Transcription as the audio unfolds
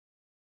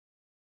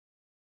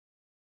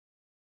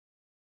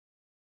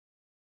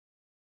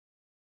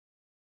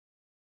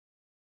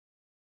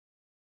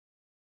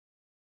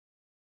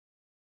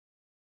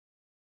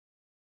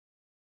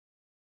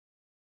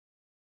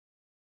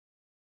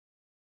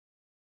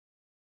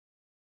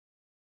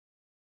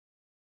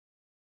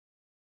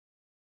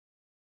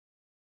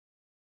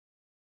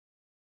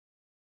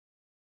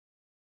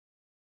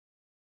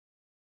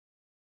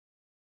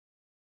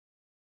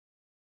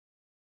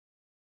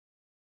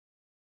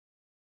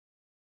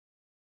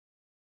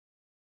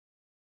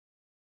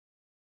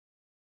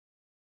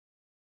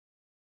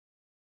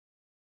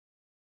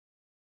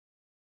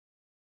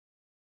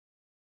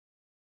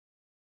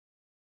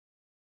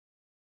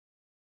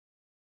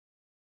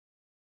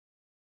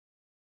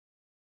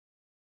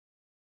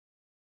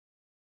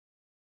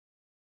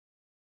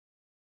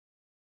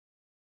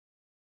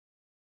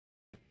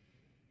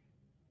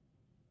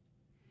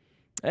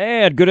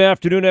And good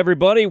afternoon,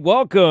 everybody.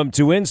 Welcome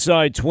to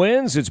Inside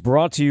Twins. It's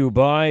brought to you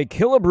by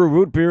Killebrew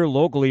Root Beer,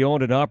 locally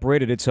owned and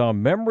operated. It's how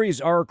memories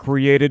are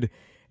created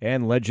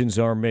and legends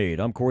are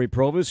made. I'm Corey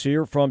Provis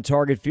here from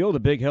Target Field.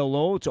 A big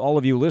hello to all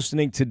of you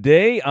listening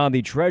today on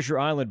the Treasure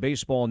Island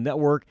Baseball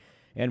Network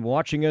and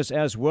watching us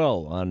as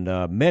well on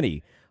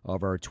many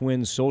of our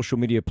Twins social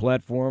media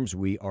platforms.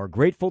 We are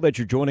grateful that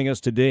you're joining us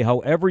today,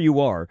 however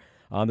you are,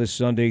 on this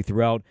Sunday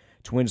throughout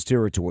Twins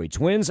territory.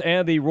 Twins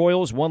and the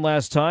Royals one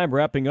last time,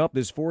 wrapping up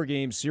this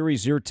four-game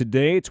series here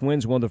today.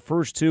 Twins won the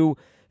first two,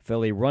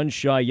 fell a run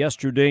shy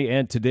yesterday,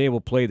 and today will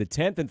play the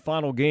 10th and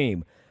final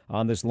game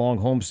on this long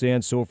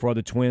homestand. So far,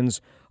 the Twins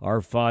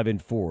are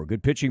 5-4.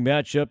 Good pitching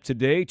matchup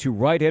today to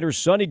right-hander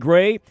Sonny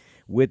Gray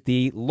with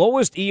the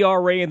lowest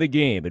ERA in the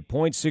game at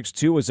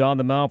 .62 is on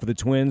the mound for the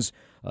Twins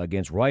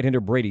against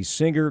right-hander Brady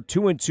Singer.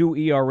 2-2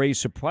 ERA,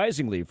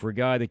 surprisingly, for a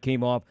guy that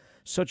came off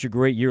such a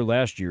great year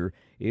last year,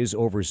 is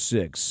over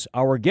 6.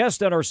 Our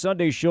guest on our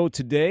Sunday show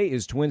today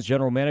is Twins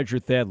General Manager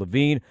Thad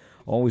Levine.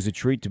 Always a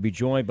treat to be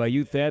joined by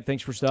you, Thad.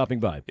 Thanks for stopping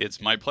by.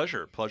 It's my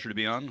pleasure. Pleasure to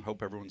be on.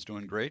 Hope everyone's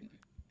doing great.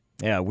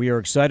 Yeah, we are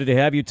excited to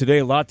have you today.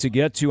 A lot to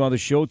get to on the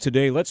show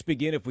today. Let's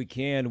begin, if we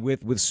can,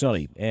 with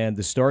Sonny and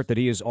the start that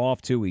he is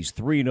off to. He's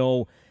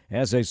 3-0.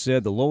 As I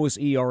said, the lowest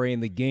ERA in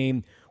the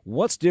game.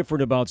 What's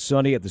different about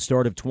Sonny at the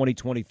start of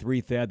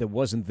 2023, Thad, that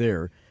wasn't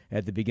there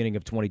at the beginning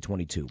of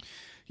 2022?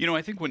 You know,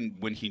 I think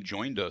when he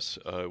joined us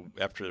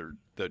after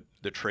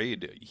the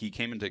trade, he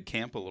came into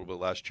camp a little bit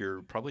last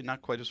year, probably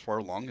not quite as far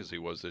along as he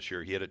was this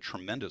year. He had a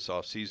tremendous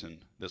offseason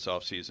this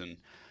offseason,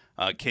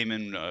 came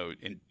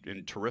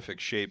in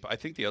terrific shape. I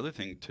think the other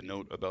thing to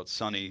note about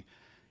Sonny,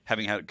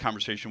 having had a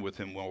conversation with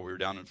him while we were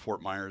down in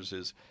Fort Myers,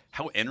 is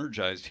how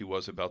energized he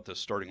was about the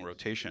starting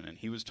rotation. And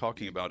he was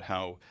talking about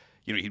how,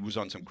 you know, he was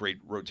on some great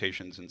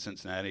rotations in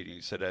Cincinnati, and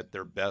he said at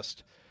their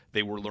best,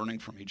 they were learning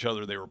from each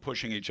other. They were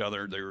pushing each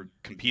other. They were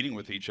competing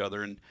with each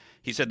other. And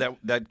he said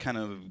that kind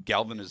of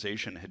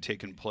galvanization had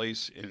taken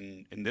place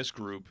in this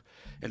group.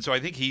 And so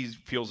I think he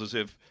feels as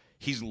if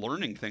he's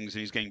learning things and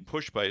he's getting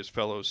pushed by his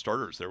fellow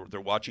starters.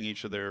 They're watching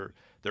each of their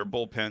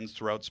bullpens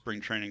throughout spring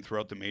training,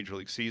 throughout the major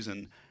league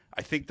season.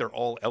 I think they're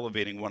all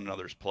elevating one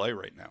another's play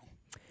right now.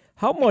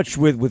 How much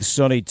with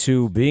Sonny,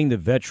 too, being the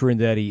veteran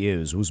that he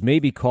is, was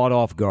maybe caught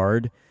off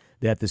guard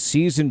that the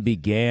season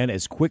began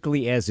as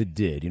quickly as it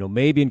did? You know,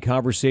 maybe in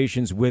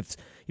conversations with,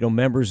 you know,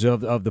 members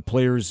of the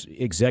players'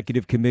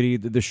 executive committee,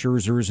 the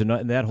Scherzers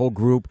and that whole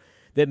group,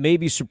 that may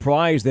be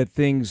surprised that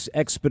things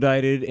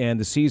expedited and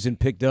the season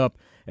picked up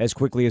as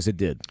quickly as it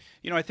did.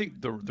 You know, I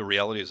think the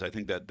reality is I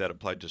think that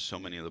applied to so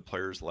many of the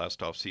players last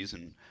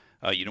offseason.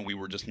 You know, we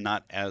were just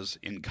not as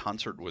in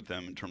concert with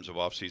them in terms of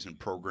offseason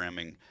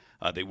programming.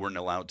 They weren't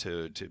allowed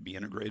to be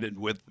integrated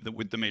with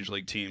the major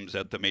league teams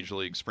at the major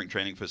league spring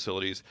training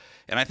facilities.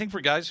 And I think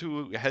for guys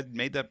who had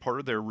made that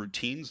part of their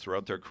routines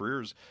throughout their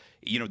careers,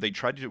 you know, they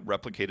tried to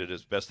replicate it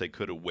as best they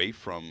could away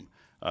from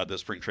the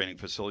spring training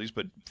facilities.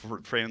 But for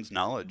fans'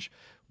 knowledge,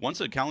 once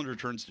the calendar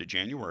turns to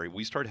January,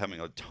 we start having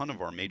a ton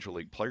of our major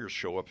league players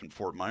show up in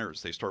Fort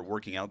Myers. They start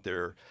working out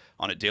there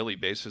on a daily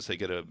basis. They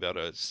get about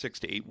a 6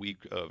 to 8 week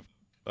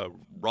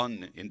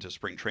run into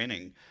spring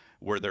training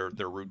where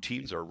their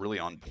routines are really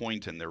on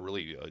point and they're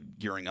really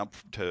gearing up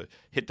to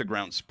hit the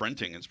ground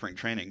sprinting in spring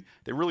training.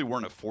 They really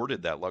weren't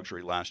afforded that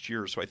luxury last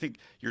year. So I think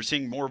you're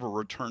seeing more of a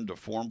return to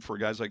form for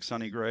guys like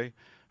Sonny Gray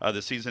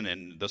this season,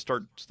 and the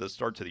start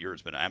to the year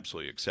has been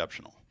absolutely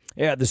exceptional.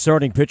 Yeah, the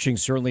starting pitching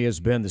certainly has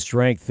been the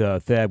strength,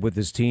 Thad, with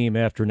this team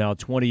after now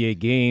 28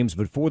 games.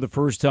 But for the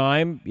first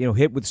time, you know,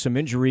 hit with some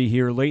injury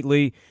here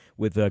lately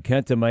with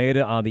Kenta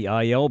Maeda on the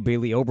IL.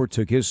 Bailey Ober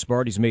took his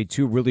spot. He's made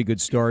 2 really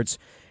good starts.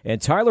 And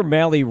Tyler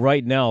Mahle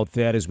right now,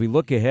 Thad, as we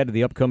look ahead to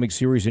the upcoming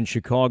series in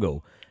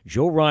Chicago,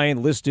 Joe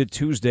Ryan listed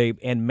Tuesday,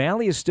 and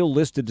Mahle is still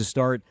listed to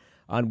start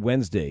on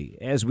Wednesday.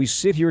 As we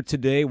sit here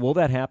today, will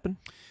that happen?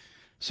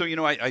 So, you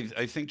know,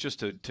 I think just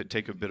to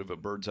take a bit of a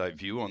bird's eye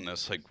view on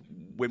this, like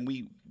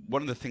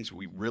one of the things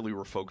we really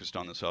were focused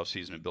on this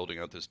offseason and building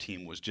out this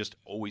team was just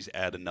always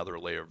add another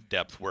layer of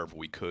depth wherever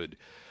we could.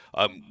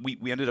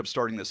 We ended up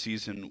starting the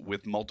season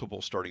with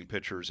multiple starting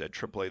pitchers at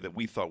AAA that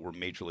we thought were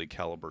major league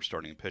caliber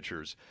starting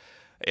pitchers.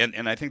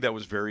 And I think that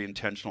was very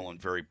intentional and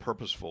very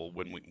purposeful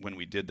when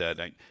we did that.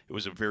 It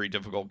was a very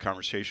difficult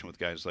conversation with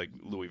guys like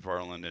Louis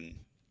Varland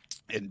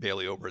and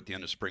Bailey Ober at the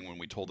end of spring when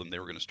we told them they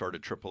were going to start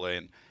at AAA.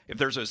 And if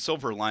there's a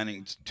silver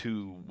lining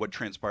to what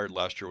transpired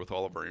last year with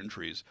all of our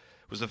injuries,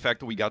 was the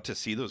fact that we got to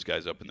see those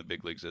guys up in the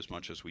big leagues as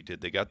much as we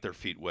did. They got their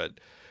feet wet.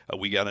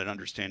 We got an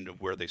understanding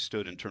of where they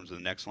stood in terms of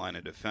the next line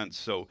of defense.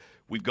 So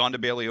we've gone to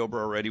Bailey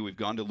Ober already. We've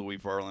gone to Louis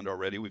Varland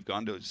already. We've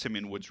gone to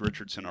Simeon Woods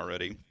Richardson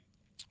already.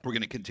 We're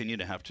going to continue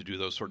to have to do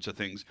those sorts of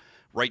things.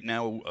 Right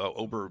now,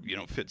 Ober,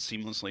 fits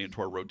seamlessly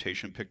into our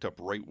rotation, picked up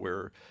right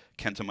where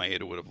Kenta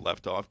Maeda would have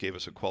left off, gave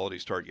us a quality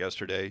start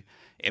yesterday,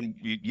 and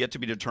yet to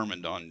be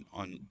determined on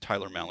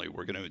Tyler Mahle.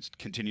 We're going to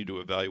continue to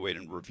evaluate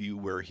and review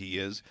where he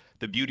is.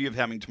 The beauty of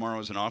having tomorrow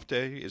as an off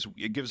day is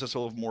it gives us a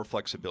little more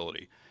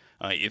flexibility.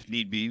 If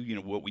need be,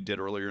 what we did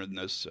earlier in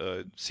this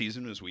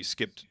season is we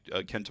skipped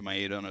Kenta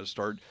Maeda on a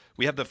start.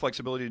 We have the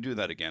flexibility to do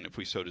that again if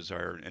we so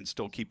desire and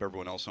still keep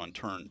everyone else on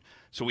turn.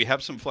 So we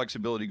have some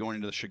flexibility going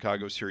into the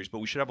Chicago series, but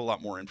we should have a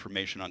lot more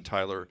information on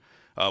Tyler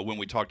when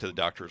we talk to the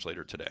doctors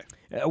later today.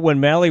 When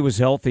Malley was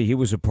healthy, he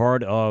was a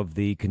part of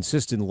the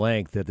consistent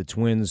length that the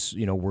Twins,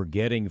 were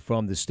getting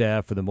from the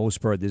staff for the most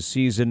part this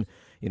season.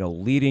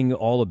 Leading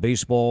all of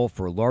baseball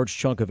for a large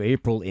chunk of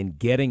April in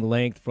getting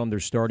length from their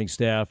starting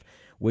staff,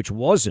 which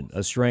wasn't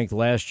a strength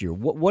last year.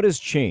 What has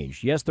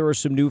changed? Yes, there are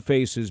some new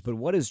faces, but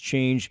what has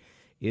changed?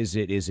 Is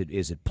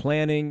it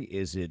planning?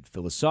 Is it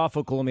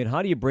philosophical? I mean,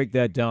 how do you break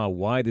that down?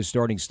 Why the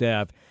starting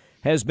staff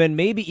has been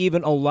maybe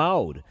even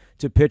allowed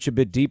to pitch a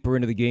bit deeper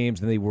into the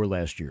games than they were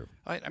last year?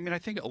 I mean, I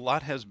think a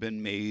lot has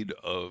been made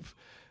of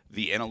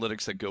the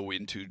analytics that go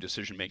into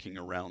decision making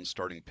around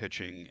starting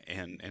pitching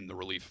and the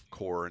relief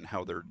core and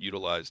how they're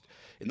utilized.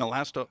 In the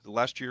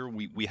last year,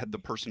 we had the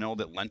personnel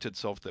that lent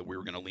itself that we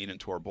were going to lean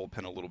into our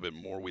bullpen a little bit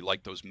more. We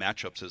liked those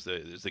matchups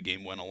as the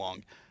game went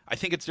along. I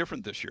think it's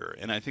different this year,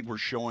 and I think we're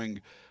showing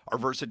our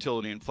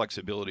versatility and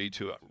flexibility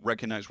to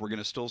recognize we're going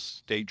to still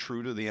stay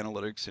true to the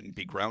analytics and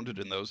be grounded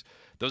in those.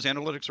 Those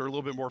analytics are a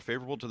little bit more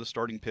favorable to the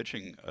starting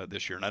pitching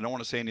this year, and I don't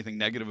want to say anything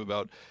negative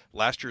about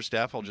last year's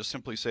staff. I'll just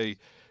simply say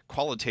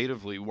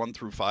qualitatively 1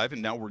 through 5,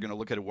 and now we're going to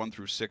look at it 1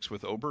 through 6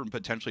 with Ober, and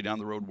potentially down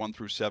the road 1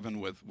 through 7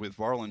 with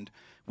Varland.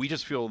 We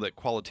just feel that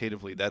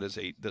qualitatively that is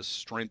the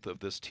strength of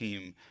this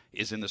team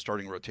is in the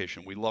starting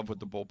rotation. We love what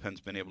the bullpen's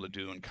been able to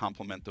do and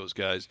complement those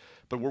guys,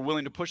 but we're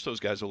willing to push those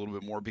guys a little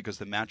bit more because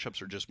the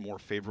matchups are just more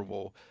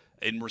favorable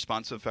in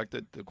response to the fact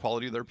that the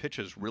quality of their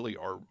pitches really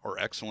are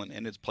excellent,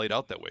 and it's played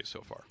out that way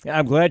so far. Yeah,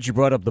 I'm glad you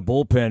brought up the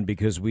bullpen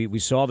because we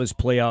saw this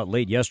play out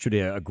late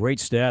yesterday. A great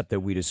stat that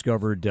we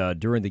discovered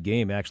during the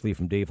game, actually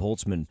from Dave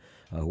Holtzman,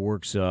 who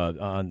works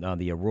on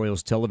the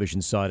Royals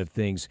television side of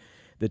things.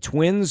 The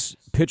Twins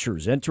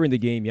pitchers entering the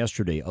game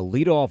yesterday, a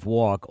leadoff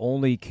walk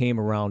only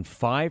came around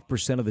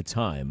 5% of the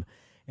time,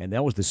 and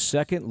that was the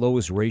second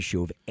lowest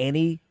ratio of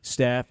any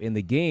staff in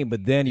the game.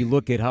 But then you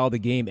look at how the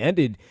game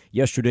ended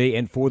yesterday,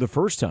 and for the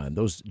first time,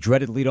 those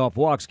dreaded leadoff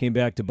walks came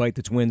back to bite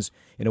the Twins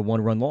in a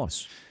one-run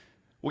loss.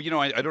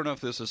 Well, I don't know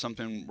if this is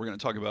something we're going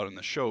to talk about in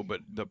the show,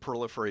 but the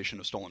proliferation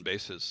of stolen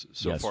bases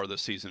so far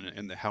this season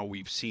and how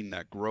we've seen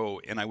that grow.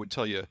 And I would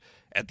tell you,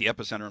 at the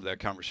epicenter of that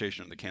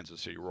conversation are the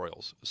Kansas City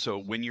Royals. So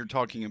when you're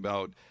talking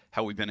about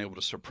how we've been able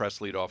to suppress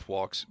leadoff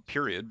walks,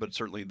 period, but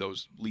certainly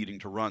those leading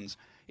to runs,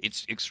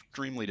 it's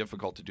extremely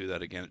difficult to do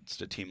that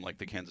against a team like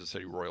the Kansas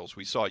City Royals.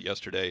 We saw it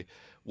yesterday.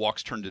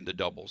 Walks turned into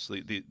doubles.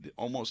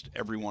 Almost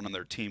everyone on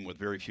their team, with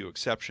very few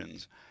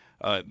exceptions,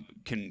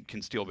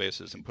 can steal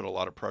bases and put a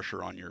lot of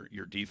pressure on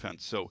your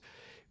defense. So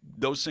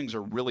those things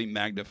are really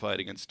magnified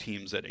against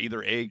teams that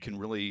either A, can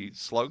really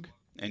slug,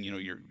 and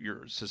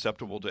you're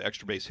susceptible to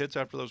extra base hits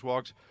after those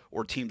walks,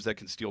 or teams that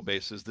can steal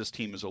bases. This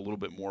team is a little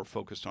bit more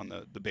focused on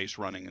the base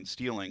running and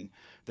stealing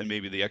than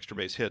maybe the extra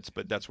base hits,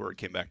 but that's where it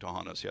came back to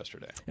haunt us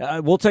yesterday.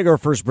 We'll take our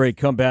first break,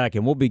 come back,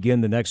 and we'll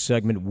begin the next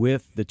segment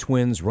with the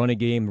Twins' running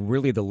game,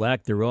 really the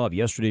lack thereof.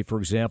 Yesterday, for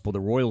example, the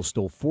Royals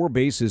stole 4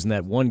 bases in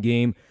that one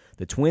game.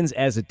 The Twins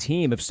as a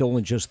team have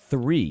stolen just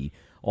 3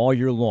 all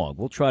year long.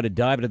 We'll try to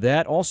dive into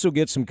that. Also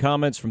get some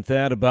comments from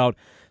Thad about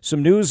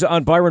some news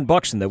on Byron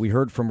Buxton that we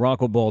heard from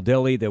Rocco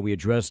Baldelli that we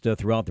addressed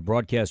throughout the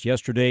broadcast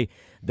yesterday.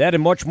 That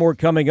and much more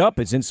coming up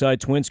as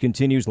Inside Twins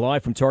continues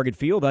live from Target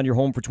Field on your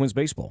home for Twins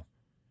baseball.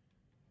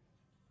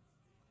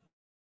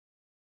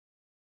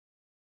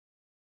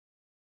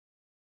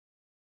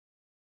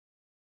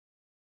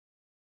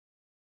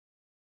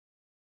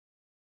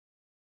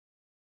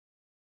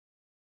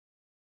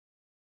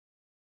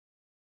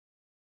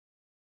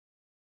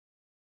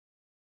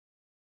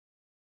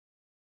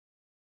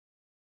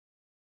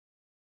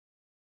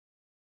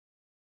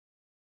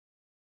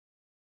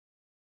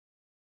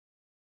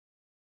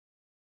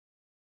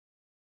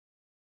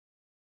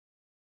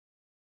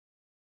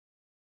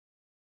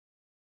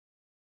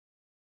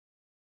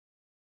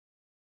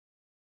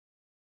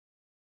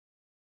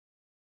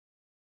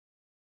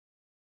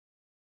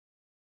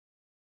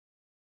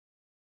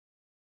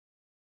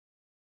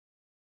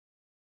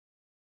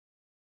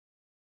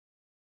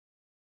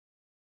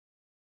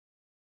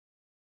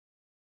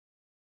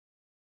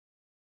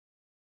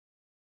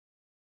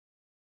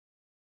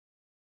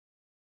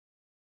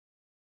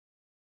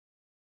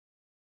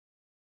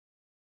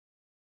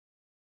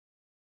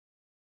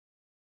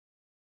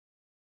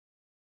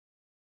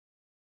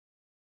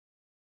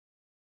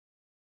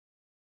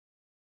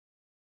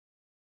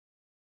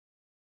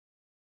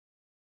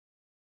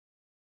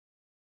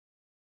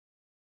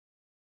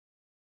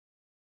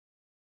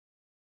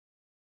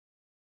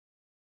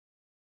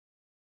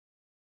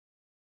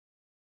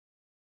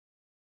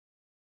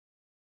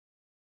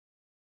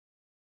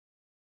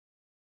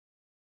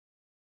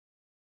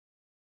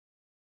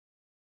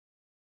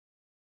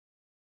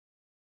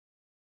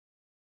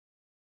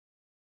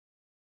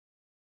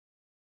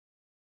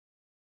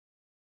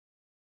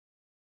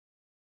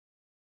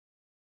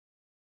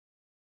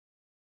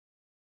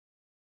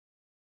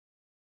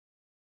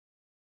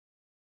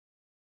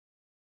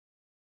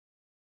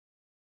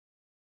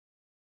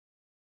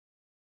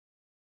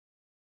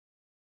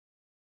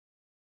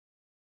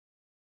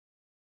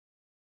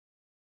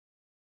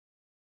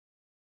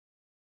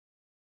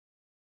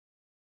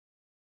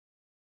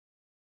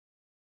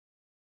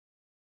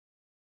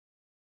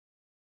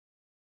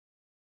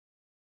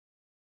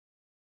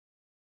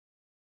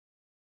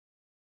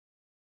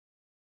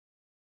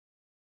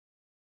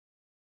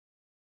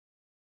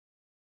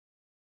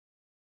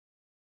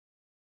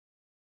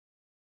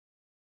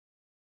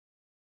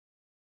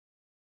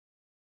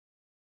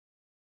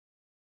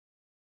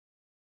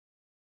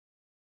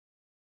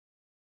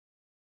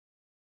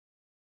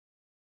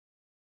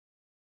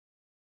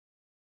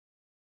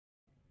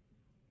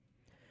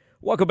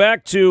 Welcome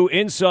back to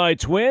Inside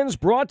Twins,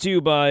 brought to you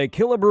by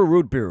Killebrew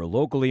Root Beer,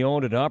 locally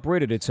owned and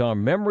operated. It's how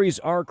memories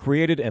are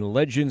created and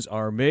legends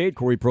are made.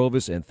 Corey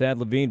Provis and Thad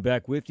Levine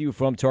back with you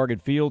from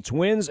Target Field.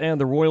 Twins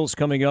and the Royals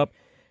coming up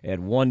at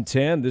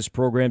 1:10. This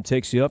program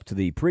takes you up to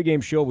the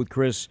pregame show with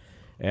Chris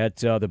at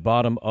the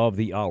bottom of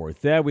the hour.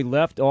 Thad, we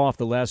left off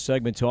the last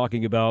segment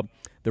talking about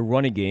the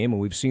running game,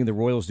 and we've seen the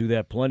Royals do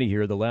that plenty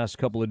here the last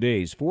couple of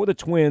days. For the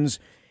Twins,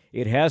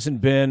 it hasn't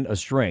been a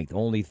strength.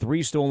 Only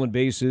 3 stolen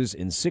bases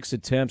in 6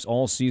 attempts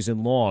all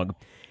season long.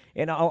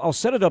 And I'll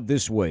set it up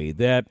this way,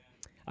 that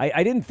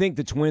I didn't think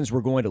the Twins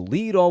were going to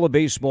lead all of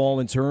baseball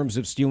in terms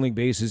of stealing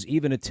bases,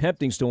 even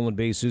attempting stolen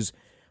bases,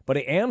 but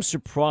I am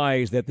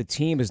surprised that the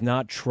team has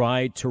not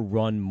tried to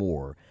run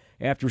more.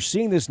 After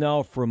seeing this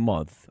now for a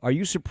month, are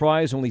you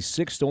surprised only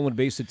 6 stolen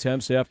base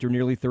attempts after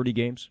nearly 30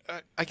 games?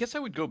 I guess I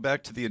would go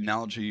back to the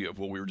analogy of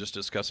what we were just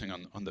discussing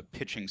on the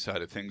pitching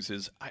side of things.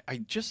 Is I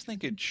just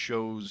think it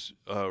shows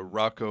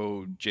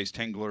Rocco, Jace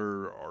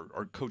Tengler,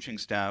 our coaching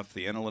staff,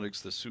 the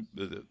analytics,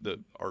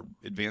 our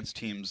advanced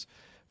teams'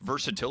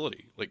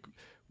 versatility. Like,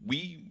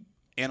 we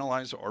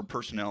analyze our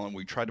personnel and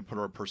we try to put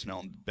our personnel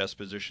in the best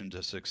position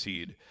to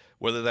succeed,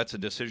 whether that's a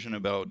decision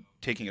about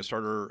taking a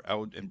starter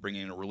out and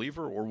bringing in a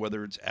reliever, or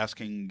whether it's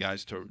asking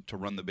guys to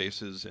run the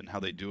bases and how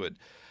they do it.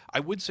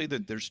 I would say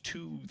that there's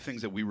 2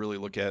 things that we really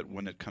look at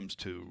when it comes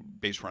to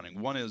base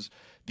running. One is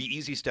the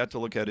easy stat to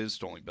look at is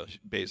stolen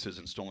bases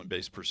and stolen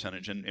base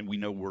percentage, and we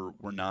know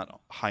we're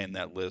not high in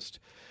that list.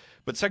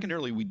 But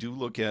secondarily, we do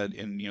look at,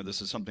 and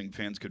this is something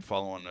fans could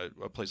follow on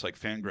a place like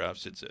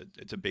Fangraphs.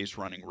 It's a base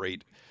running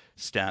rate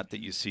stat that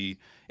you see,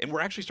 and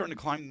we're actually starting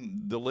to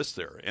climb the list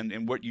there.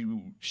 And what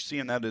you see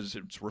in that is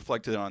it's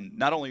reflected on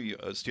not only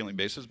stealing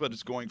bases, but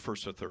it's going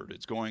first to third.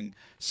 It's going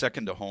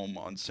second to home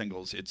on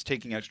singles. It's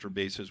taking extra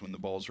bases when the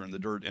balls are in the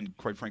dirt, and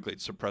quite frankly,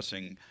 it's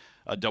suppressing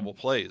double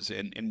plays.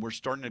 And we're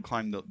starting to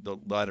climb the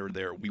ladder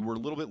there. We were a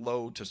little bit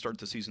low to start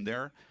the season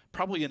there.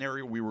 Probably an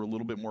area we were a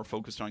little bit more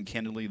focused on,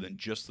 candidly, than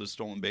just the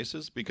stolen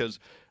bases, because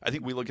I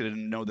think we look at it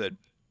and know that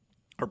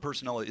our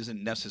personnel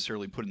isn't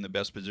necessarily put in the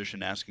best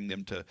position asking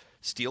them to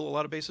steal a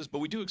lot of bases, but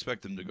we do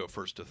expect them to go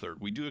first to third.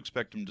 We do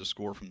expect them to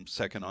score from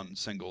second on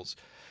singles,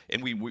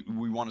 and we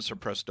want to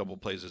suppress double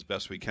plays as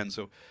best we can.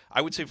 So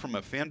I would say from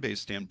a fan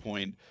base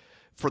standpoint,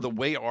 for the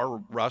way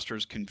our roster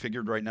is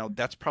configured right now,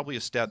 that's probably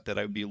a stat that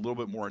I would be a little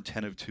bit more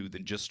attentive to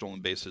than just stolen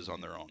bases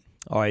on their own.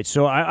 All right,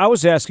 so I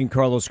was asking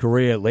Carlos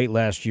Correa late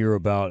last year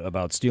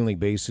about stealing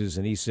bases,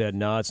 and he said,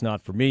 no, it's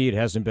not for me. It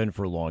hasn't been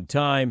for a long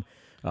time.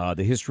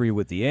 The history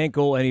with the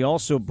ankle, and he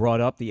also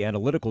brought up the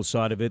analytical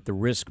side of it, the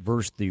risk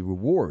versus the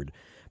reward.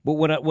 But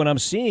what I'm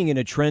seeing in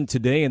a trend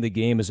today in the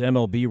game as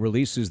MLB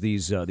releases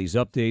these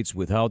updates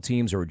with how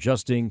teams are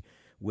adjusting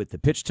with the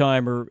pitch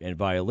timer and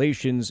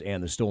violations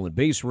and the stolen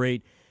base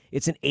rate,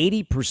 it's an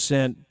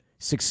 80%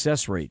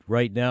 success rate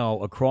right now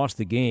across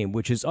the game,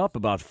 which is up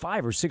about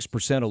 5 or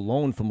 6%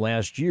 alone from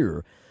last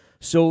year.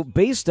 So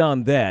based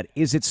on that,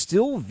 is it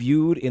still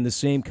viewed in the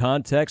same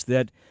context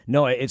that,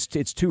 no, it's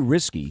too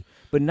risky,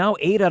 but now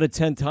 8 out of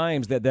 10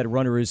 times that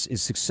runner is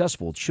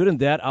successful? Shouldn't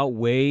that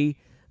outweigh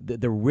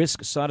the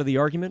risk side of the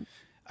argument?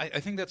 I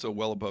think that's a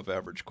well above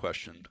average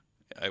question.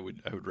 I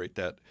would rate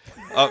that.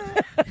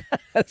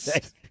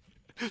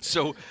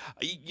 So,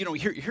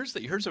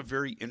 here's a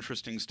very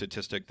interesting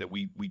statistic that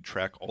we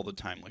track all the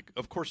time. Like,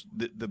 of course,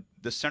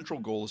 the central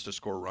goal is to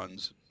score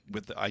runs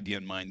with the idea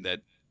in mind that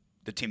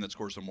the team that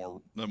scores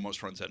the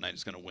most runs that night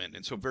is going to win.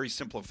 And so, very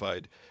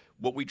simplified,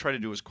 what we try to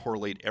do is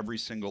correlate every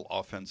single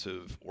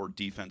offensive or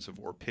defensive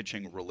or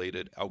pitching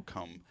related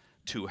outcome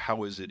to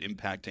how is it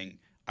impacting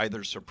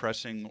either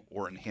suppressing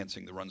or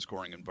enhancing the run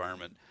scoring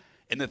environment.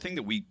 And the thing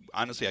that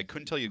I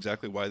couldn't tell you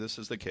exactly why this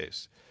is the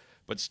case,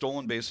 but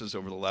stolen bases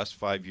over the last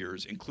 5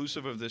 years,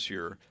 inclusive of this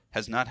year,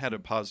 has not had a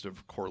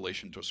positive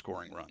correlation to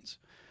scoring runs.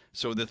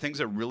 So the things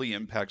that really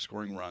impact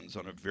scoring runs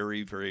on a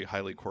very, very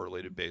highly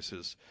correlated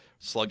basis,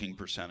 slugging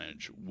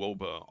percentage,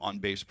 WOBA,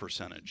 on-base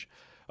percentage,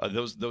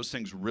 those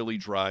things really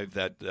drive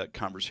that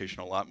conversation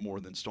a lot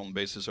more than stolen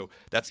bases. So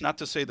that's not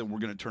to say that we're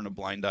going to turn a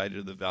blind eye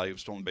to the value of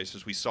stolen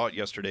bases. We saw it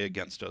yesterday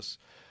against us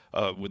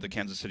with the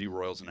Kansas City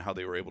Royals and how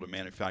they were able to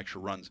manufacture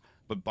runs.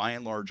 But by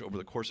and large, over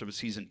the course of a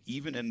season,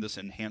 even in this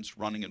enhanced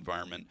running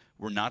environment,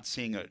 we're not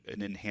seeing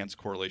an enhanced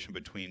correlation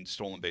between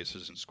stolen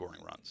bases and scoring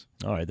runs.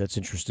 All right, that's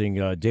interesting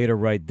data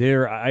right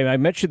there. I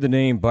mentioned the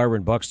name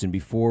Byron Buxton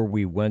before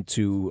we went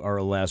to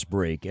our last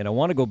break, and I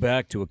want to go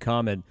back to a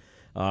comment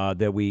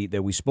that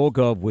we spoke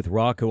of with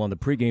Rocco on the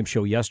pregame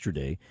show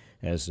yesterday,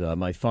 as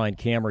my fine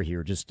camera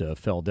here just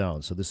fell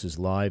down. So this is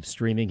live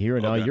streaming here,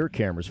 and now your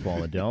camera's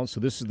falling down. So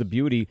this is the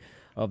beauty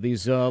of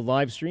these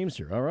live streams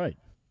here. All right.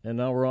 And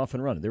now we're off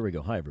and running. There we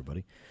go. Hi,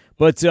 everybody.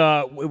 But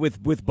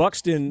with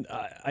Buxton,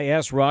 I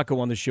asked Rocco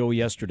on the show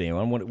yesterday,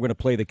 and we're going to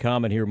play the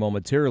comment here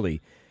momentarily,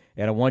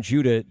 and I want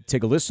you to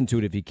take a listen to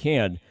it if you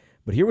can.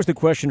 But here was the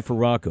question for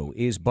Rocco.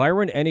 Is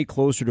Byron any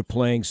closer to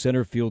playing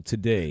center field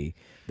today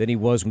than he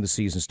was when the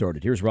season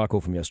started. Here's Rocco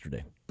from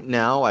yesterday.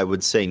 Now, I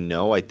would say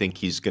no. I think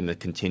he's going to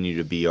continue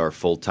to be our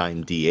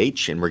full-time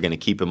DH, and we're going to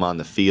keep him on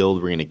the field.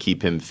 We're going to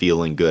keep him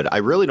feeling good. I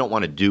really don't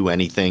want to do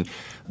anything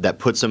that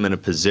puts him in a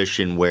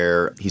position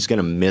where he's going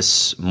to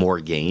miss more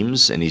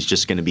games and he's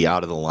just going to be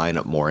out of the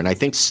lineup more. And I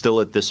think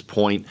still at this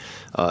point,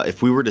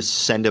 if we were to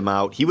send him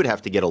out, he would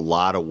have to get a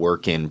lot of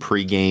work in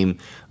pregame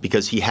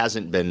because he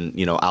hasn't been,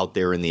 out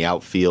there in the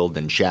outfield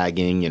and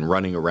shagging and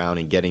running around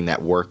and getting that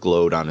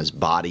workload on his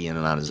body and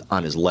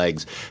on his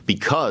legs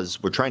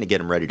because we're trying to get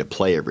him ready to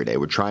play every day.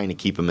 We're trying to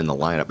keep him in the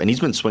lineup, and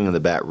he's been swinging the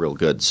bat real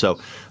good. So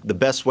the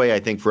best way I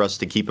think for us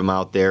to keep him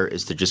out there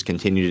is to just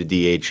continue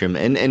to DH him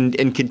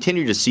and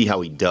continue to see how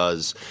he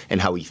does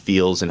and how he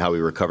feels and how he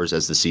recovers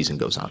as the season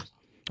goes on.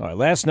 All right,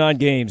 last 9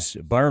 games,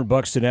 Byron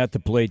Buxton at the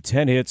plate,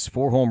 10 hits,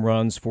 4 home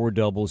runs, 4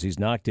 doubles. He's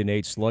knocked in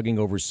 8, slugging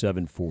over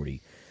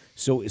 740.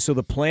 So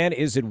the plan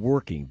isn't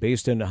working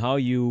based on how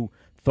you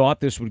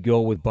thought this would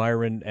go with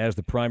Byron as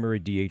the primary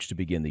DH to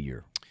begin the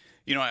year.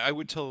 I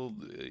would tell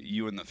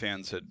you and the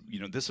fans that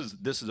this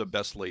is a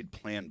best laid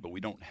plan, but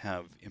we don't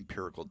have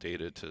empirical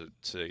data to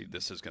say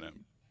this is going to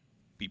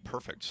be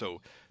perfect.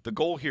 So the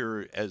goal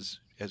here, as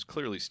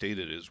clearly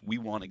stated, is we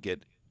want to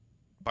get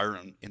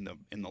Byron in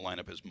the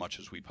lineup as much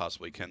as we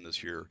possibly can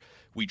this year.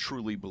 We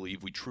truly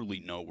believe, we truly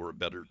know we're a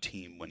better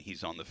team when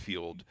he's on the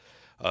field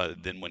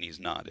than when he's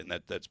not,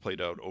 and that's played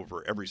out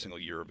over every single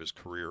year of his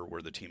career,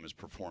 where the team has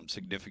performed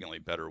significantly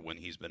better when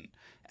he's been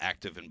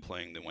active and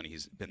playing than when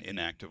he's been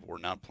inactive or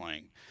not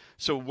playing.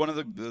 So one of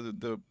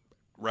the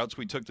routes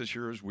we took this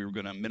year is we were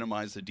going to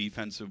minimize the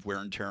defensive wear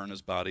and tear on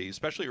his body,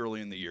 especially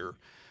early in the year.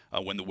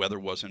 When the weather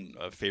wasn't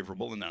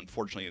favorable, and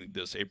unfortunately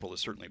this April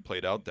has certainly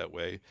played out that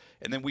way.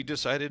 And then we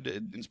decided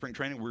in spring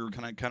training we were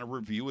going to kind of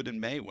review it in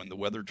May when the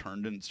weather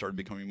turned and started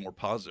becoming more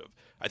positive.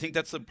 I think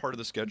that's the part of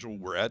the schedule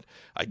we're at.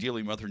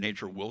 Ideally, Mother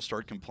Nature will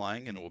start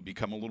complying and it will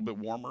become a little bit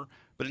warmer.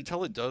 But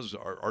until it does,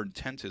 our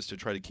intent is to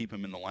try to keep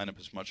him in the lineup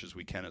as much as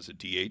we can as a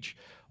DH.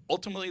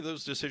 Ultimately,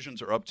 those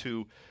decisions are up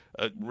to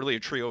really a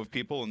trio of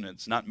people, and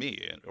it's not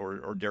me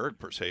or Derek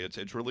per se.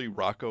 It's really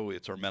Rocco,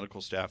 it's our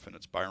medical staff, and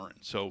it's Byron.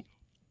 So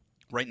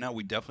right now,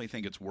 we definitely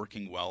think it's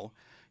working well.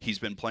 He's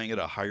been playing at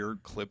a higher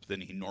clip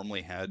than he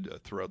normally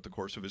had throughout the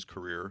course of his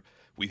career.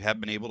 We have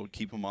been able to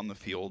keep him on the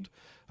field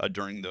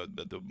during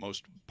the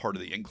most part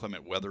of the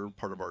inclement weather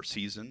part of our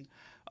season.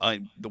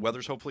 The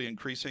weather's hopefully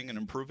increasing and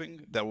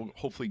improving. That will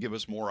hopefully give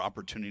us more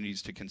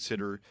opportunities to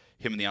consider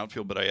him in the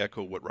outfield. But I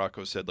echo what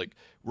Rocco said.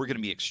 We're going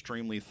to be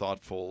extremely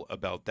thoughtful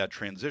about that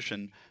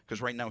transition because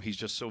right now he's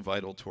just so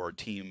vital to our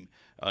team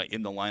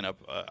in the lineup.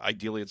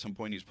 Ideally, at some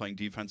point, he's playing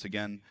defense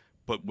again.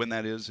 But when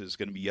that is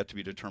going to be yet to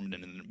be determined.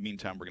 And in the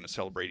meantime, we're going to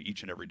celebrate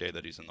each and every day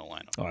that he's in the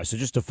lineup. All right, so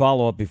just to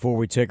follow up before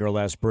we take our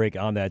last break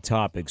on that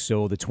topic.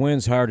 So the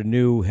Twins hired a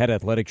new head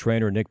athletic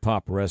trainer, Nick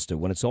Paparesta.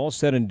 When it's all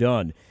said and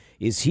done,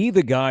 is he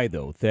the guy,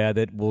 though, Thad,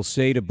 that will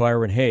say to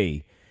Byron,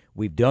 hey,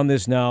 we've done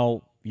this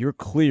now, you're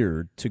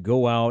cleared to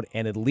go out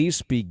and at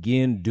least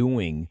begin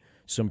doing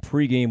some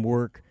pregame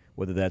work,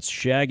 whether that's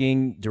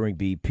shagging during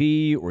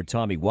BP or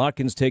Tommy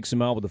Watkins takes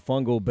him out with a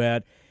fungo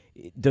bat?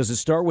 Does it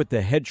start with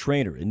the head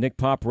trainer and Nick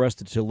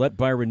Paparesta to let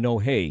Byron know,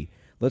 hey,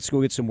 let's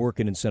go get some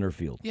work in center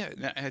field? Yeah,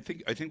 I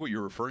think what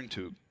you're referring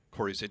to,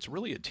 Corey, is it's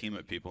really a team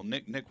of people.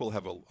 Nick will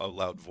have a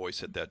loud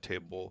voice at that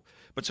table,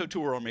 but so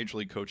too will our major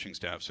league coaching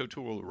staff. So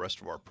too will the rest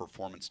of our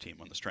performance team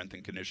on the strength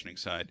and conditioning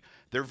side.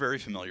 They're very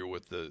familiar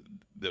with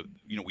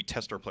we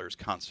test our players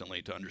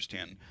constantly to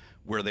understand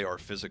where they are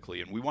physically,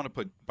 and we want to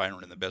put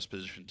Byron in the best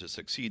position to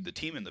succeed, the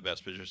team in the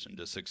best position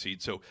to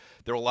succeed. So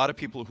there are a lot of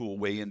people who will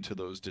weigh into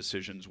those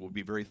decisions. We'll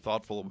be very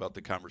thoughtful about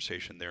the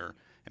conversation there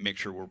and make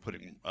sure we're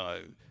putting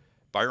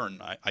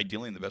Byron,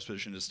 ideally in the best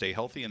position to stay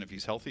healthy, and if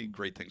he's healthy,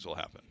 great things will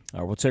happen.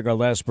 All right, we'll take our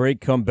last break,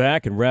 come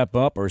back, and wrap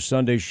up our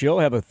Sunday show.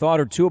 Have a thought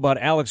or two about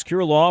Alex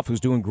Kirilloff, who's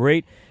doing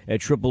great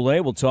at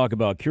AAA. We'll talk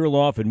about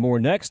Kirilloff and more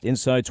next.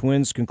 Inside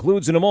Twins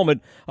concludes in a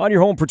moment on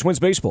your home for Twins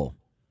baseball.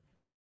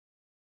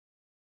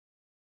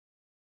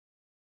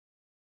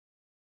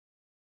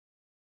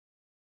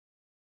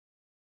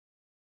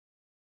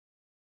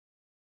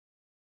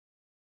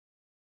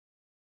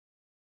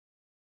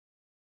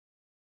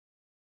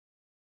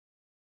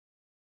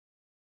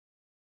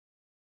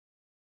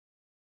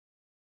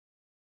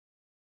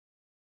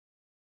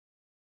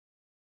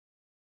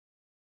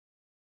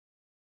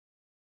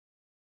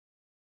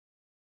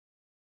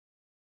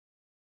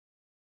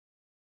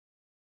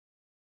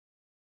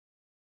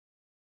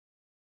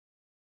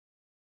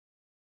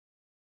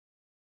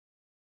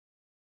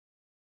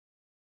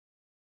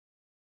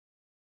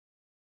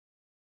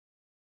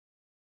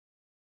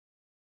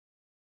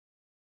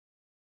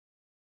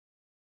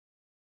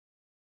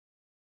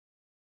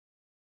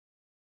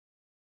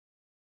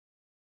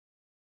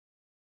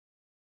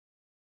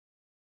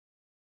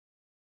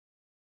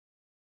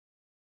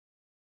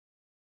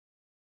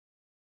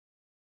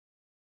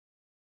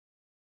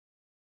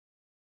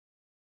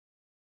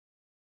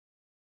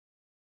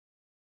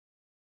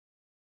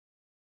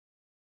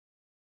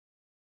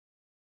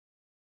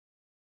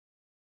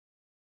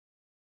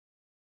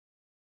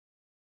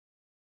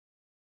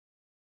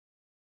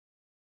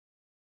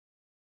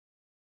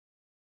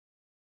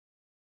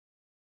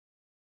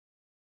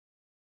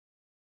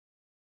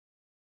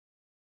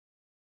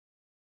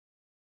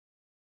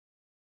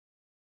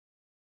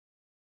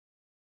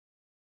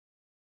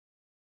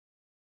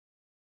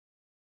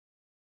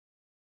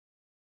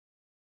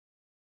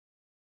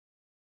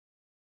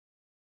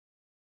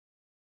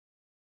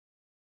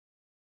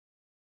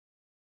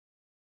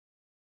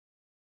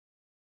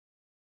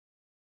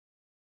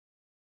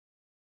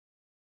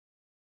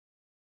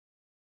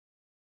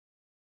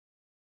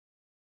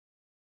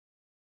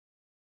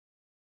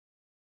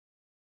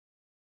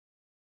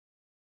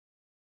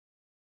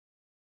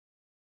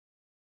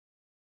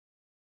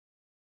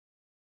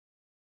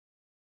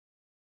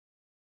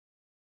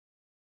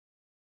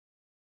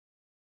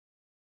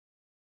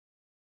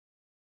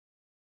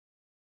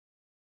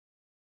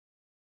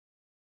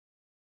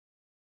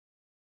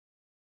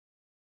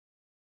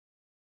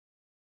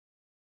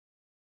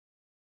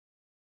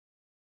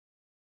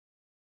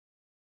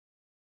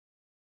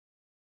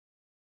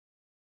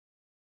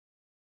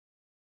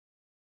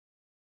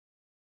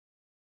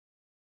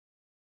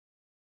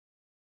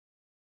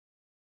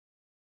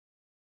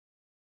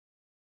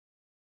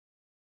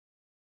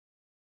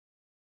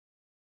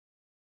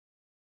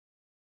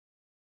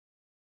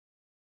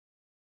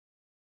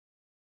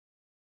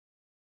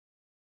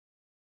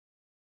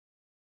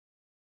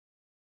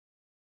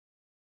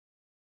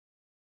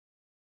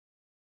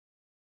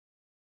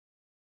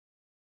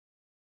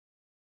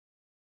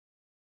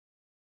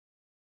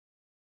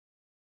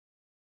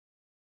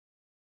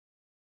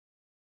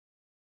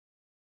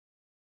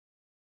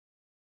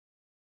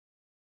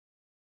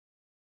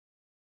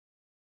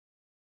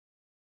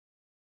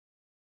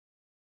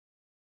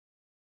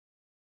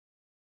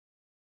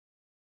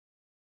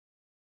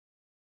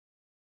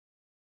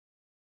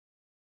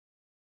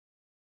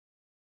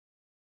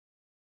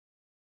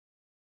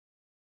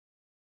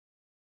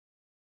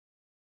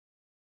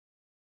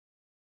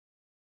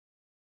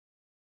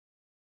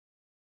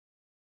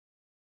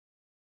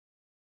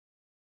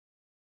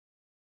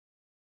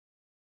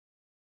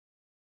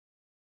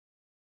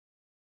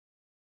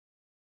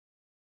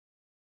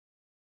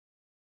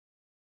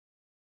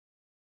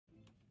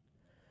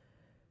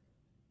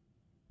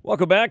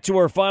 Welcome back to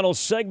our final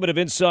segment of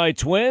Inside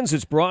Twins.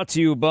 It's brought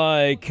to you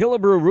by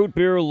Killebrew Root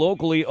Beer,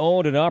 locally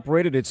owned and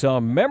operated. It's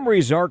how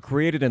memories are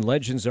created and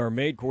legends are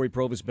made. Corey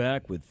Provis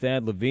back with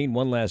Thad Levine.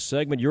 One last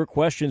segment. Your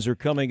questions are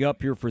coming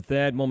up here for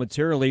Thad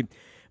momentarily.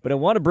 But I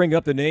want to bring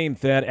up the name,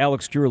 Thad,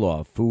 Alex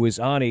Kirilloff, who is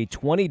on a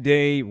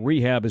 20-day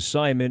rehab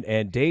assignment,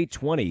 and day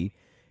 20,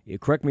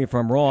 correct me if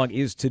I'm wrong,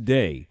 is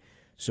today.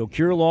 So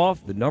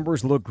Kirilloff, the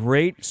numbers look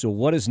great. So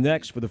what is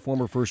next for the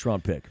former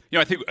first-round pick?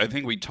 I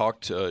think we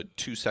talked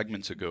 2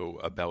 segments ago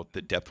about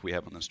the depth we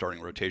have on the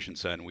starting rotation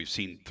side, and we've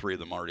seen 3 of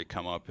them already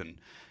come up. And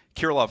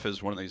Kirilloff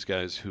is one of these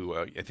guys who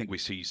I think we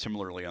see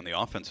similarly on the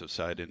offensive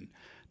side. And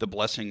the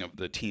blessing of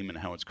the team and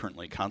how it's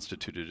currently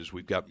constituted is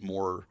we've got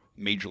more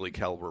major league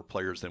caliber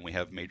players than we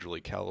have major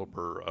league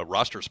caliber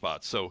roster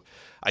spots. So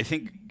I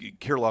think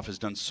Kirilloff has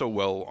done so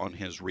well on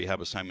his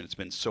rehab assignment. It's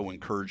been so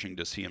encouraging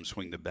to see him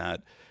swing the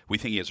bat. We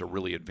think he has a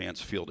really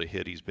advanced feel to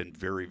hit. He's been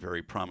very,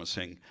 very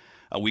promising.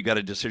 We got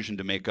a decision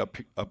to make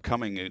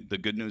upcoming. The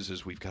good news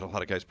is we've got a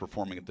lot of guys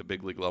performing at the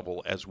big league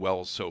level as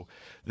well. So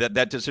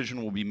that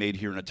decision will be made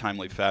here in a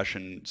timely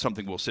fashion,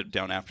 something we'll sit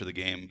down after the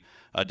game,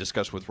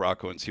 discuss with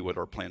Rocco, and see what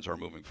our plans are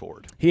moving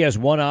forward. He has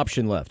one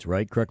option left,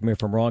 right? Correct me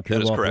if I'm wrong.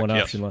 That is correct, one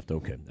yes. option left.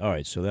 Okay. All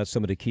right, so that's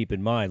something to keep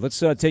in mind.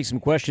 Let's take some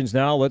questions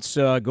now. Let's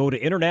go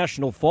to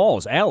International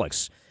Falls.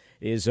 Alex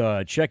is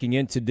checking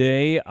in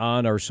today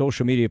on our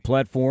social media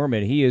platform,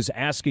 and he is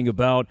asking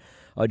about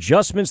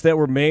adjustments that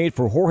were made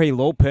for Jorge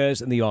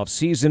Lopez in the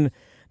offseason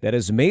that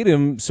has made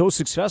him so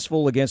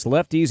successful against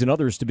lefties and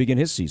others to begin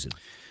his season.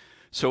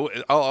 So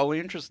I'll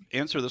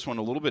answer this one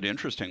a little bit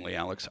interestingly,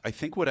 Alex. I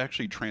think what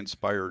actually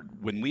transpired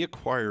when we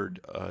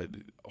acquired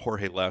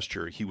Jorge last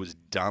year, he was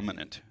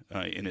dominant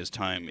in his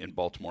time in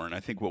Baltimore. And I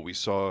think what we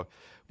saw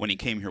when he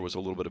came here was a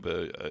little bit of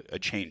a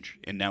change.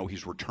 And now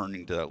he's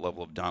returning to that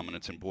level of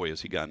dominance. And boy,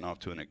 has he gotten off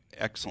to an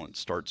excellent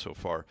start so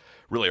far.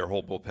 Really, our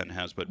whole bullpen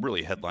has, but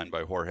really headlined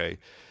by Jorge.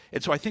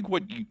 And so I think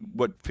what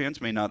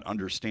fans may not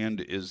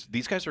understand is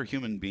these guys are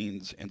human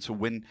beings. And so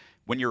when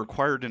you're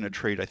acquired in a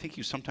trade, I think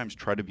you sometimes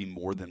try to be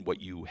more than what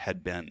you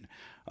had been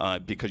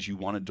because you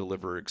want to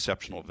deliver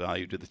exceptional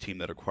value to the team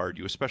that acquired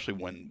you, especially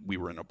when we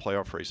were in a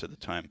playoff race at the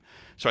time.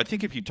 So I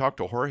think if you talk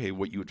to Jorge,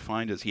 what you would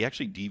find is he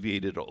actually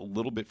deviated a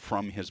little bit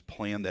from his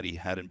plan that he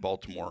had in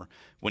Baltimore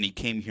when he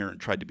came here and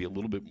tried to be a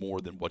little bit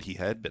more than what he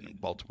had been in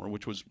Baltimore,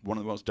 which was one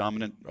of the most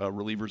dominant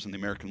relievers in the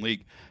American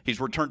League. He's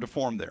returned to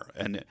form there.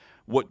 And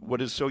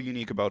what is so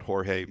unique about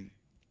Jorge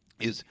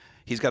is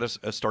he's got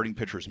a starting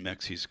pitcher's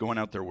mix. He's going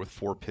out there with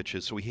 4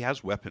 pitches, so he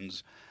has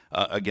weapons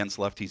against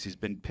lefties. He's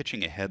been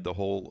pitching ahead the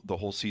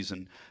whole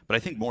season, but I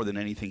think more than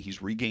anything,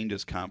 he's regained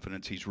his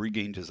confidence. He's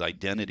regained his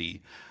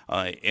identity,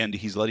 and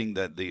he's letting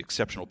the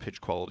exceptional pitch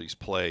qualities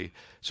play.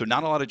 So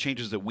not a lot of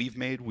changes that we've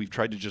made. We've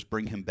tried to just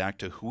bring him back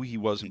to who he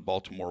was in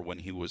Baltimore when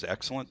he was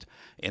excellent,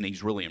 and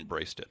he's really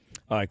embraced it.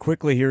 All right,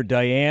 quickly here,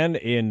 Diane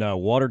in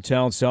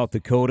Watertown, South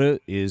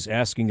Dakota, is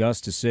asking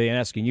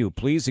you,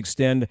 please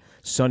extend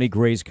Sonny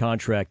Gray's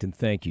contract and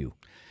thank you.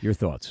 Your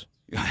thoughts?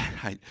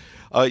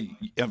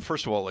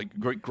 First of all,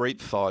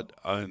 great thought.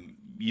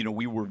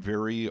 We were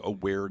very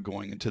aware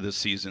going into this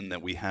season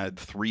that we had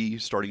 3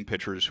 starting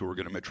pitchers who were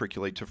going to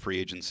matriculate to free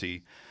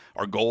agency.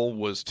 Our goal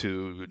was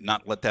to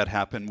not let that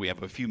happen. We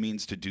have a few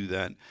means to do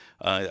that.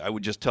 I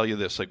would just tell you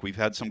this, we've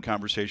had some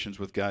conversations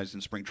with guys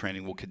in spring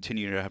training. We'll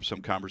continue to have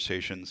some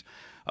conversations.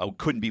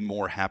 Couldn't be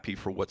more happy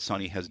for what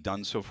Sonny has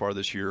done so far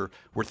this year.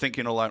 We're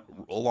thinking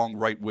along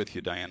right with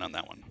you, Diane, on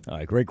that one. All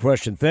right, great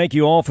question. Thank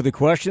you all for the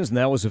questions, and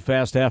that was a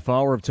fast half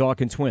hour of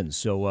Talking Twins.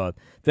 So,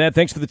 Thad,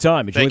 thanks for the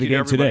time. Enjoy the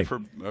game today.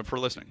 Thank you for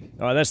listening.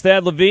 That's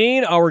Thad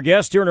Levine, our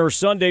guest here in our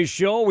Sunday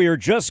show. We are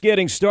just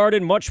getting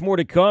started. Much more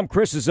to come.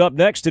 Chris is up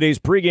next, today's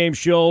pregame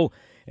show,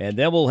 and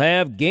then we'll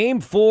have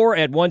Game 4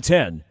 at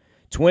 1:10.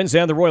 Twins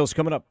and the Royals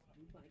coming up.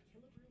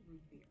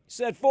 You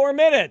said 4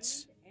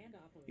 minutes.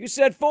 You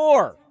said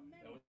 4.